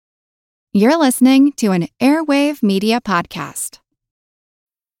You're listening to an Airwave Media Podcast.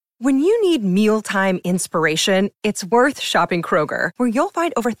 When you need mealtime inspiration, it's worth shopping Kroger, where you'll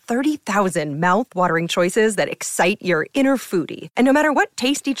find over 30,000 mouth-watering choices that excite your inner foodie. And no matter what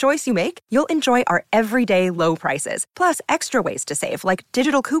tasty choice you make, you'll enjoy our everyday low prices, plus extra ways to save, like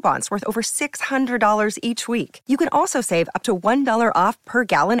digital coupons worth over $600 each week. You can also save up to $1 off per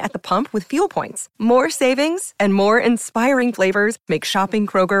gallon at the pump with fuel points. More savings and more inspiring flavors make shopping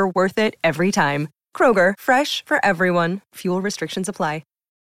Kroger worth it every time. Kroger, fresh for everyone. Fuel restrictions apply.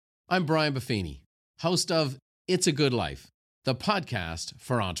 I'm Brian Buffini, host of It's a Good Life, the podcast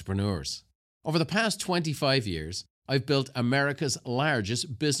for entrepreneurs. Over the past 25 years, I've built America's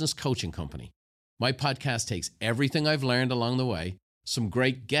largest business coaching company. My podcast takes everything I've learned along the way, some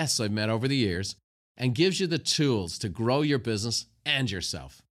great guests I've met over the years, and gives you the tools to grow your business and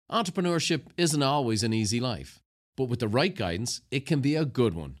yourself. Entrepreneurship isn't always an easy life, but with the right guidance, it can be a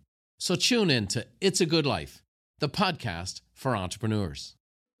good one. So tune in to It's a Good Life, the podcast for entrepreneurs.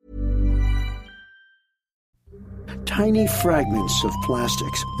 Tiny fragments of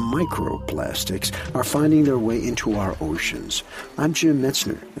plastics, microplastics, are finding their way into our oceans. I'm Jim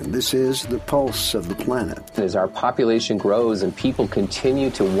Metzner, and this is The Pulse of the Planet. As our population grows and people continue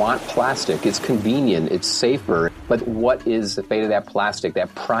to want plastic, it's convenient, it's safer. But what is the fate of that plastic,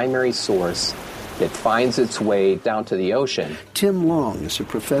 that primary source that finds its way down to the ocean? Tim Long is a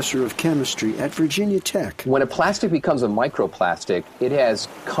professor of chemistry at Virginia Tech. When a plastic becomes a microplastic, it has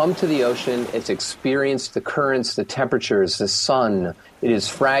come to the ocean, it's experienced the currents, the temperatures, the sun. It is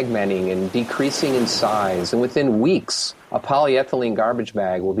fragmenting and decreasing in size. And within weeks, a polyethylene garbage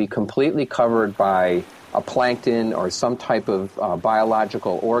bag will be completely covered by a plankton or some type of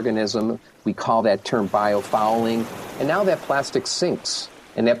biological organism. We call that term biofouling. And now that plastic sinks.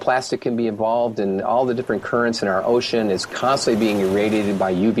 And that plastic can be involved in all the different currents in our ocean. It's constantly being irradiated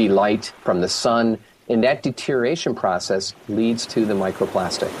by UV light from the sun. And that deterioration process leads to the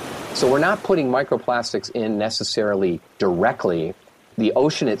microplastic. So we're not putting microplastics in necessarily directly. The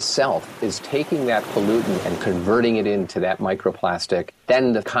ocean itself is taking that pollutant and converting it into that microplastic.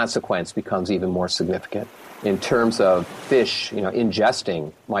 Then the consequence becomes even more significant. In terms of fish,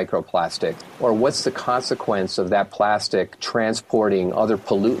 ingesting microplastics, or what's the consequence of that plastic transporting other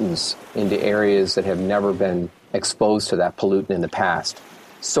pollutants into areas that have never been exposed to that pollutant in the past.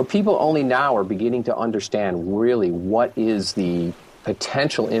 So people only now are beginning to understand really what is the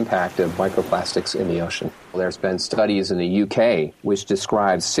potential impact of microplastics in the ocean. There's been studies in the UK which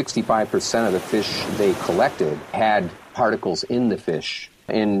describes 65% of the fish they collected had particles in the fish.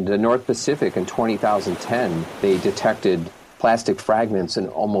 In the North Pacific in 2010, they detected plastic fragments in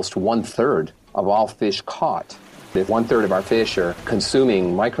almost 1/3 of all fish caught. If 1/3 of our fish are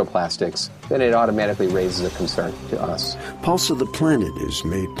consuming microplastics, then it automatically raises a concern to us. Pulse of the Planet is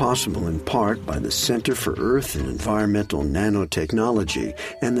made possible in part by the Center for Earth and Environmental Nanotechnology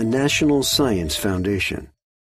and the National Science Foundation.